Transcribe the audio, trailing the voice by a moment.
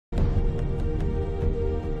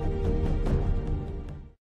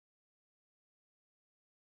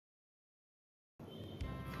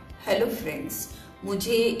Hello friends,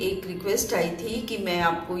 मुझे एक request आई थी कि मैं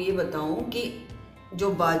आपको ये बताऊं कि जो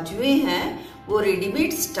बाजुएं हैं वो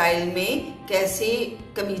रेडीमेड स्टाइल में कैसे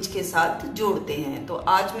कमीज के साथ जोड़ते हैं। तो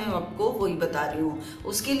आज मैं आपको वही बता रही हूँ।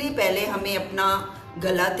 उसके लिए पहले हमें अपना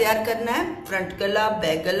गला तैयार करना है, फ्रंट गला,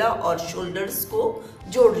 बैक गला और शोल्डर्स को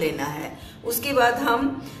जोड़ लेना है। उसके बाद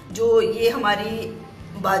हम जो ये हमारी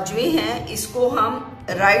बाजुएं हैं इसको हम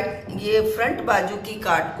ये फ्रंट बाजू की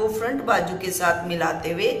काट को फ्रंट बाजू के साथ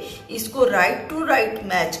मिलाते हुए इसको राइट टू राइट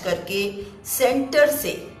मैच करके सेंटर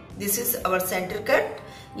से, this is our centre cut,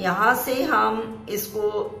 यहाँ से हम इसको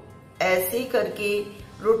ऐसे करके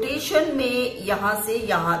रोटेशन में यहाँ से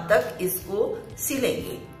यहाँ तक इसको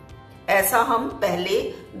सिलेंगे। ऐसा हम पहले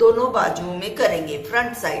दोनों बाजुओं में करेंगे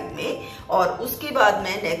फ्रंट साइड में, और उसके बाद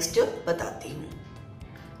मैं नेक्स्ट बताती हूँ।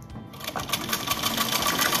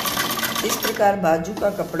 इस प्रकार बाजू का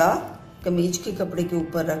कपड़ा कमीज के कपड़े के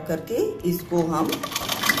ऊपर रख करके इसको हम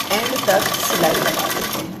एंड तक सिलाई लगा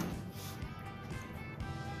देते हैं।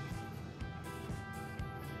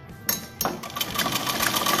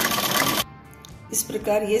 इस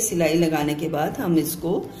प्रकार ये सिलाई लगाने के बाद हम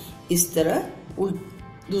इसको इस तरह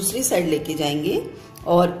दूसरी साइड लेके जाएंगे,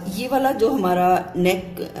 और ये वाला जो हमारा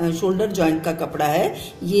नेक शोल्डर जॉइंट का कपड़ा है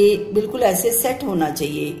ये बिल्कुल ऐसे सेट होना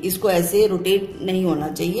चाहिए, इसको ऐसे रोटेट नहीं होना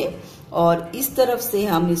चाहिए। और इस तरफ से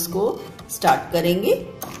हम इसको स्टार्ट करेंगे,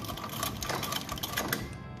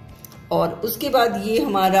 और उसके बाद ये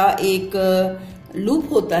हमारा एक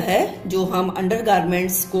लूप होता है जो हम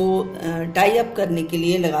अंडरगारमेंट्स को टाई अप करने के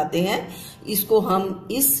लिए लगाते हैं। इसको हम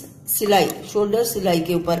इस सिलाई, शोल्डर सिलाई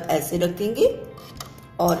के ऊपर ऐसे रखेंगे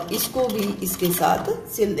और इसको भी इसके साथ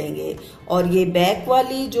सिल देंगे। और ये बैक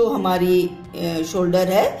वाली जो हमारी शोल्डर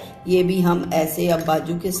है ये भी हम ऐसे अब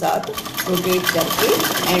बाजू के साथ रोटेट करके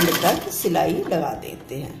एंड तक सिलाई लगा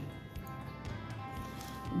देते हैं।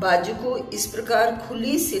 बाजू को इस प्रकार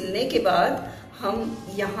खुली सिलने के बाद हम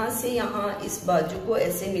यहाँ से यहाँ इस बाजू को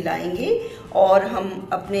ऐसे मिलाएंगे और हम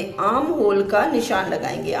अपने आर्म होल का निशान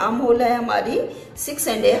लगाएंगे। आर्म होल है हमारी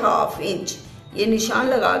 6.5 इंच। ये निशान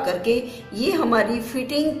लगा करके ये हमारी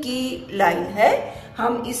फिटिंग की लाइन है।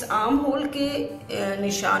 हम इस आर्म होल के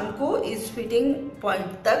निशान को इस फिटिंग पॉइंट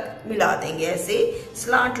तक मिला देंगे ऐसे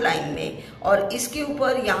स्लांट लाइन में, और इसके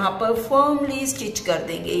ऊपर यहाँ पर फर्मली स्टिच कर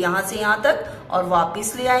देंगे यहाँ से यहाँ तक और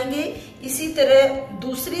वापस ले आएंगे। इसी तरह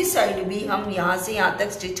दूसरी साइड भी हम यहाँ से यहाँ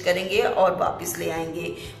तक स्टिच करेंगे और वापस ले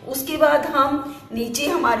आएंगे। उसके बाद हम नीचे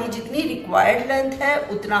हमारी जितनी रिक्वायर्ड लेंथ है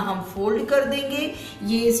उतना हम फोल्ड कर देंगे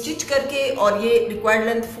ये स्टिच करके, और ये रिक्वायर्ड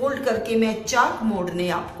लेंथ फोल्ड करके मैं चाक मोड़ने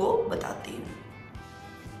आपको बताती हूँ।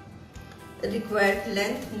 रिक्वायर्ड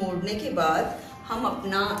लेंथ मोड़ने के बाद हम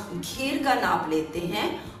अपना घेर का नाप लेते हैं,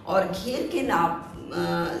 और घेर के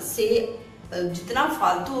नाप से जितना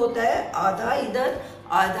फालतू होता है आधा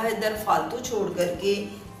इधर फालतू छोड़ करके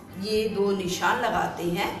ये दो निशान लगाते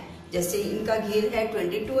हैं। जैसे इनका घेर है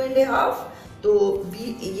 22.5, तो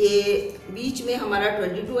ये बीच में हमारा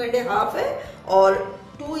 22.5 है और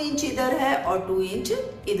 2 इंच इधर है और 2 इंच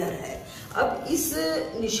इधर है। अब इस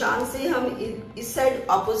निशान से हम इस साइड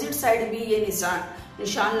अपोजिट साइड भी ये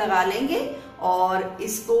निशान लगा लेंगे और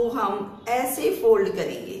इसको हम ऐसे फोल्ड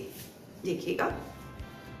करेंगे। देखिएगा,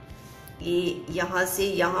 ये यहाँ से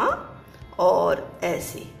यहाँ और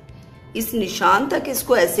ऐसे इस निशान तक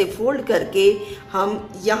इसको ऐसे फोल्ड करके हम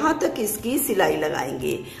यहाँ तक इसकी सिलाई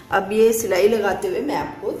लगाएंगे। अब ये सिलाई लगाते हुए मैं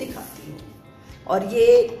आपको दिखाती हूँ, और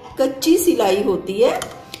ये कच्ची सिलाई होती है।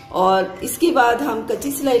 और इसके बाद हम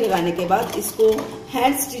कच्ची सिलाई लगाने के बाद इसको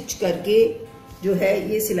हैंड स्टिच करके जो है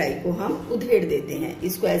ये सिलाई को हम उधेड़ देते हैं।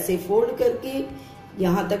 इसको ऐसे फोल्ड करके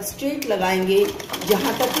यहाँ तक स्ट्रेट लगाएंगे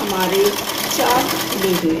जहाँ तक हमारे चाक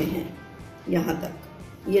खुले हुए हैं, यहाँ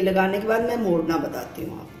तक। ये लगाने के बाद मैं मोड़ना बताती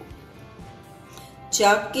हूँ आपको।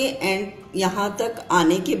 चाक के एंड यहाँ तक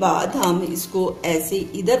आने के बाद हम इसको ऐसे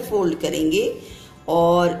इधर फोल्ड करेंगे,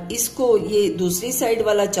 और इसको, ये दूसरी साइड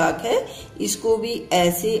वाला चाक है, इसको भी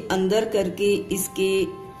ऐसे अंदर करके इसके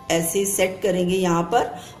ऐसे सेट करेंगे यहाँ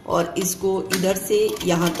पर, और इसको इधर से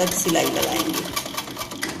यहाँ तक सिलाई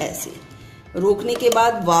लगाएंगे। ऐसे रोकने के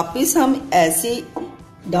बाद वापस हम ऐसे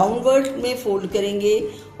डाउनवर्ड में फोल्ड करेंगे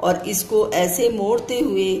और इसको ऐसे मोड़ते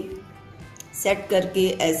हुए सेट करके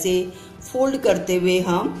ऐसे फोल्ड करते हुए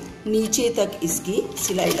हम नीचे तक इसकी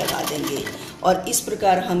सिलाई लगा देंगे। और इस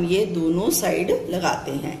प्रकार हम ये दोनों साइड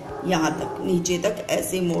लगाते हैं, यहाँ तक नीचे तक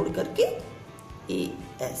ऐसे मोड़ करके ये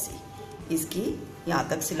ऐसे इसकी यहाँ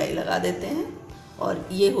तक सिलाई लगा देते हैं, और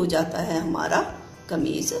ये हो जाता है हमारा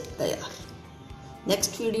कमीज तैयार।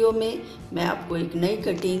 नेक्स्ट वीडियो में मैं आपको एक नई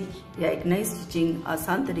कटिंग या एक नई स्टिचिंग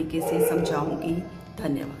आसान तरीके से समझाऊंगी।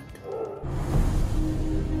 धन्यवाद।